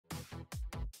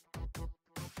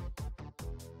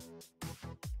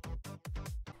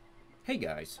Hey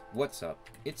guys, what's up?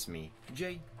 It's me,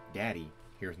 J Daddy,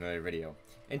 here with another video.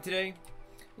 And today,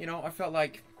 I felt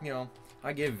like,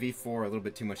 I give V4 a little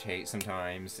bit too much hate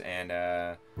sometimes, and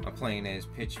I'm playing as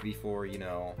Pitch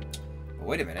V4, But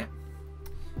wait a minute.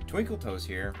 Twinkle Toes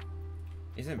here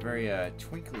isn't very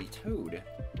twinkly toed,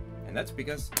 and that's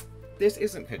because this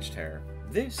isn't Pitch Terror.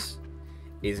 This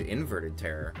is Inverted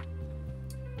Terror.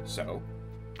 So,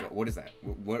 what is that?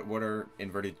 What are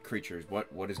inverted creatures?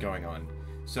 What is going on?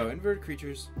 So inverted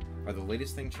creatures are the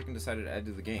latest thing Chicken decided to add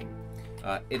to the game.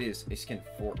 It is a skin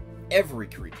for every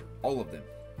creature, all of them,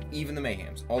 even the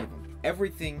mayhems, all of them.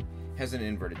 Everything has an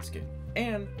inverted skin.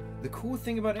 And the cool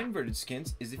thing about inverted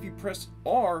skins is if you press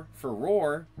R for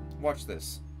roar, watch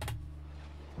this.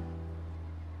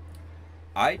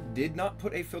 I did not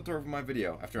put a filter over my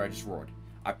video after I just roared.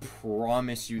 I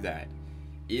promise you that.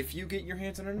 If you get your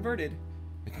hands on inverted,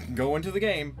 go into the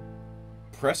game,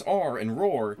 press R and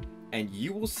roar, and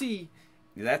you will see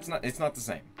it's not the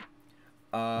same.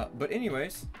 But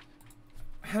anyways,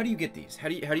 how do you get these? How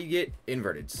do you get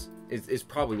inverteds? Is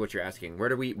probably what you're asking. Where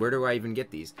do I even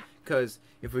get these? Because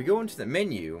if we go into the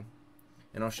menu,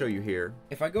 and I'll show you here.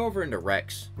 If I go over into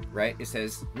Rex, right, it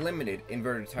says limited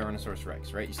inverted Tyrannosaurus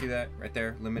Rex, right? You see that right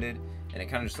there, limited, and it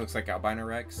kind of just looks like albino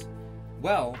Rex.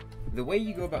 Well, the way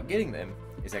you go about getting them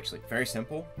is actually very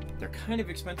simple. They're kind of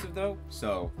expensive though,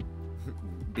 so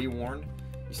be warned.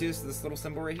 You see this little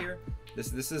symbol right here?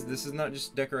 This is not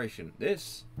just decoration.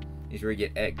 This is where you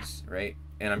get eggs, right?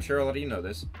 And I'm sure a lot of you know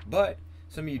this, but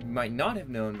some of you might not have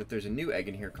known that there's a new egg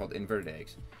in here called inverted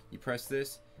eggs. You press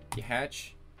this, you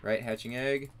hatch, right? Hatching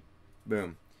egg,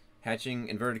 boom. Hatching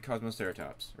inverted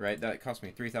Cosmoceratops, right? That cost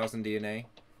me 3,000 DNA.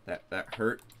 That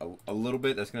hurt a little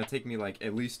bit. That's gonna take me like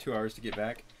at least 2 hours to get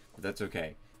back, but that's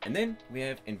okay. And then we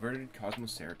have inverted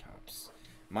Cosmoceratops.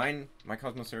 My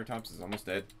Cosmoceratops is almost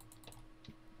dead,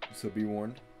 so be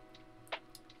warned.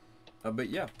 But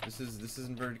yeah, this is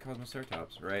inverted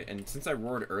Cosmoceratops, right? And since I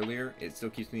roared earlier, it still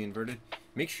keeps me inverted.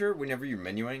 Make sure whenever you're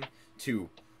menuing to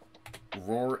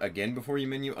roar again before you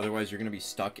menu, otherwise you're gonna be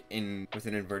stuck with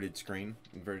an inverted screen,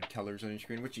 inverted colors on your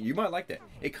screen, which you might like that.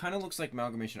 It kind of looks like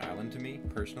Amalgamation Island to me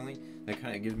personally. That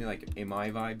kind of gives me like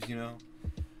MI vibes,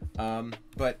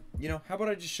 But how about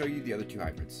I just show you the other two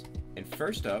hybrids? And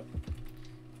first up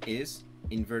is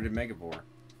inverted Megavore,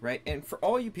 right? And for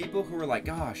all you people who are like,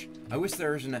 gosh, I wish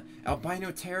there was an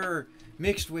albino terror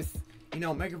mixed with,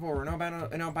 Megavore,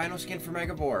 an albino skin for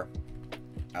Megavore.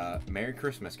 Merry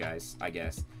Christmas, guys, I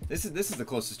guess. This is the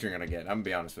closest you're gonna get, I'm gonna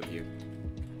be honest with you.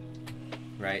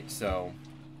 Right, so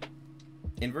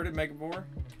inverted Megavore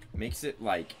makes it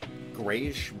like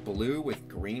grayish blue with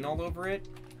green all over it.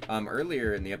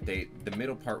 Earlier in the update, the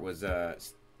middle part was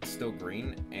still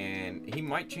green, and he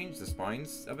might change the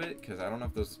spines of it, because I don't know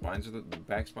if those spines are the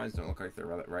back spines don't look like they're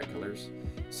the right colors.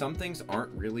 Some things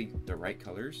aren't really the right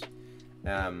colors.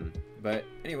 But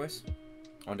anyways,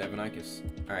 on to Evanicus.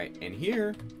 Alright, and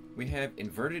here we have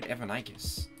inverted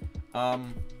Evanicus.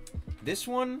 This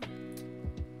one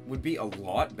would be a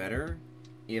lot better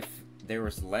if there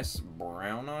was less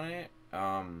brown on it.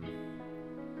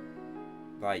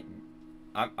 Like,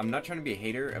 I'm not trying to be a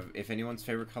hater of if anyone's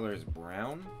favorite color is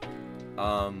brown,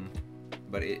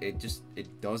 but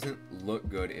it doesn't look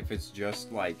good if it's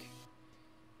just like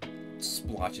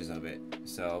splotches of it.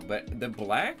 So, but the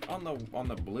black on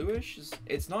the bluish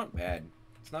it's not bad.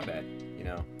 It's not bad,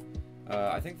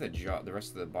 I think the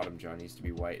rest of the bottom jaw needs to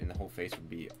be white, and the whole face would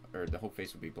be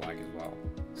black as well.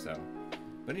 So,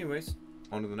 but anyways,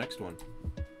 on to the next one.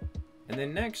 And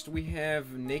then next we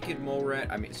have naked mole rat.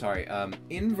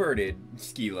 Inverted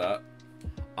Skila.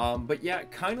 But yeah,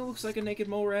 it kind of looks like a naked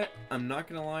mole rat. I'm not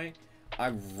gonna lie.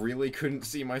 I really couldn't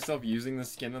see myself using the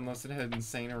skin unless it had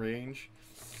insane range.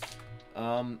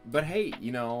 But hey,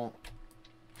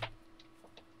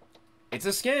 it's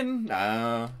a skin.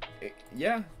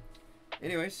 Yeah.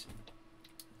 Anyways,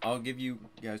 I'll give you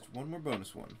guys one more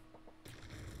bonus one.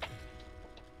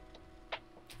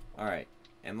 Alright,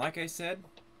 and like I said,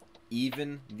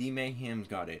 even the Mayhems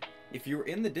got it. If you were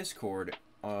in the Discord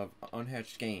of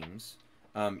Unhatched Games,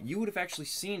 you would have actually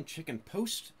seen Chicken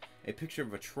post a picture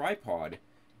of a tripod,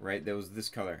 right, that was this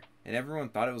color. And everyone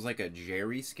thought it was like a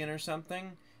Jerry skin or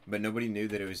something, but nobody knew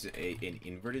that it was an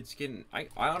inverted skin. I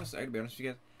honestly, I gotta be honest with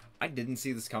you guys, I didn't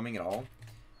see this coming at all.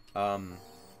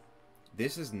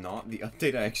 This is not the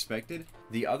update I expected.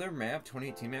 The other map,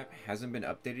 2018 map, hasn't been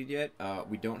updated yet.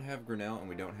 We don't have Grinnell and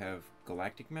we don't have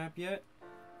Galactic map yet.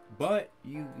 But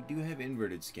you do have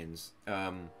inverted skins.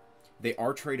 They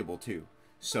are tradable too.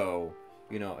 So,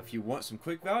 if you want some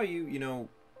quick value,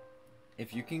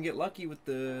 if you can get lucky with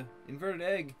the inverted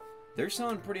egg, they're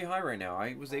selling pretty high right now.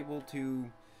 I was able to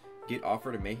get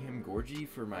offered a Mayhem Gorgie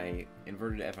for my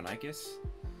inverted Evanicus.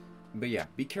 But yeah,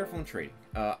 be careful in trading.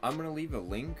 I'm going to leave a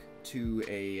link to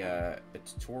a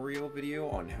tutorial video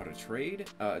on how to trade.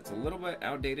 It's a little bit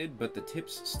outdated, but the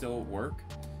tips still work.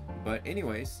 But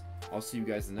anyways, I'll see you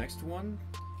guys in the next one,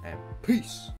 and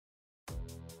peace!